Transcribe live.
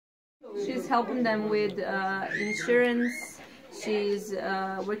She's helping them with insurance. She's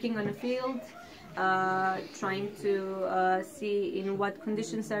working on a field, trying to see in what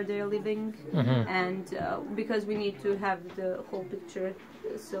conditions are they living, and because we need to have the whole picture,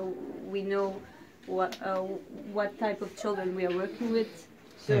 so we know what type of children we are working with.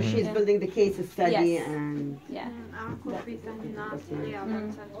 So she's building the case study, Yes. and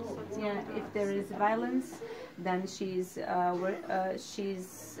If there is violence, then she's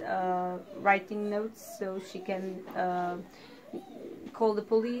writing notes so she can call the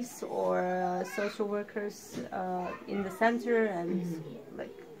police or social workers in the center, and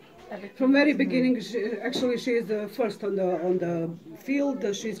like everything. From very beginning, she is first on the field.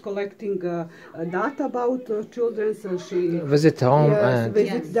 She's collecting data about children. So she Visit home and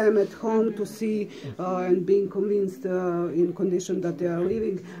visits them at home to see and being convinced in condition that they are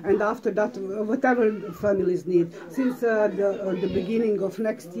living. And after that, whatever families need. Since the beginning of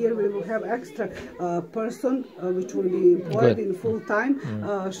next year, we will have extra person which will be employed in full time.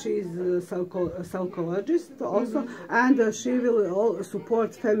 She's a psychologist also, and she will all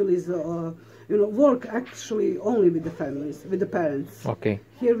support families. Work actually only with the families, with the parents. okay.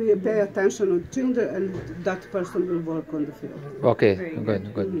 Here we pay attention on children, and that person will work on the field. Okay, good,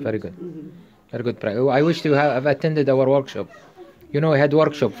 very good, very good. I wish to have attended our workshop. You know, I had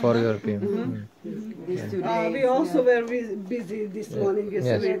workshop for your people. We also were busy this morning.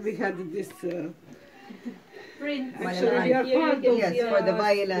 Yes, we had this. Actually, we are part of for the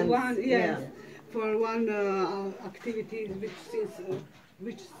violence. For one activity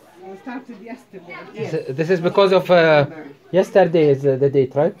which started yesterday. This is because of yesterday is the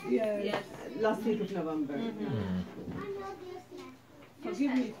date, right? Yes. Last week of November. So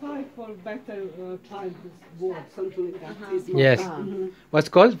give me 5 for better child board, something like that. Yes. What's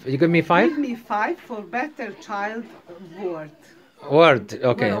called? You give me 5? Give me 5 for better child board. Word.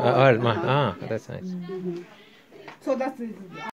 Okay. Word. That's nice. So that is.